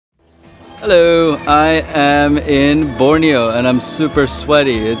Hello, I am in Borneo and I'm super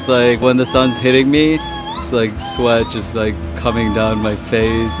sweaty. It's like when the sun's hitting me, it's like sweat just like coming down my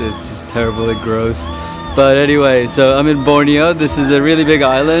face. It's just terribly gross. But anyway, so I'm in Borneo. This is a really big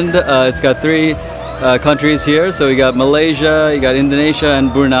island. It's got three countries here. So we got Malaysia, you got Indonesia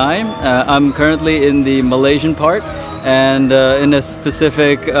and Brunei. I'm currently in the Malaysian part and in a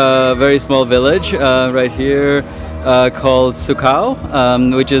specific very small village right here. Called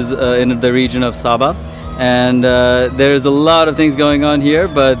Sukau, which is in the region of Sabah, and there's a lot of things going on here,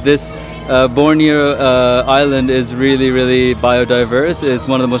 but this Borneo island is really biodiverse. It's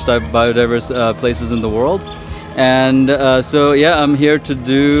one of the most biodiverse places in the world, and so yeah, I'm here to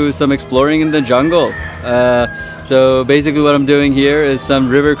do some exploring in the jungle. So basically what I'm doing here is some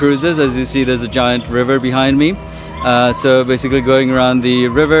river cruises. As you see, there's a giant river behind me. So basically going around the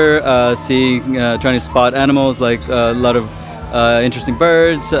river, trying to spot animals like a lot of interesting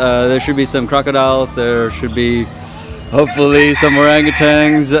birds. There should be some crocodiles, there should be hopefully some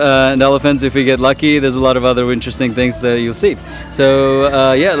orangutans and elephants if we get lucky. There's a lot of other interesting things that you'll see.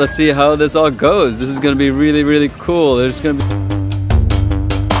 So yeah, let's see how this all goes. This is going to be really cool. There's going to be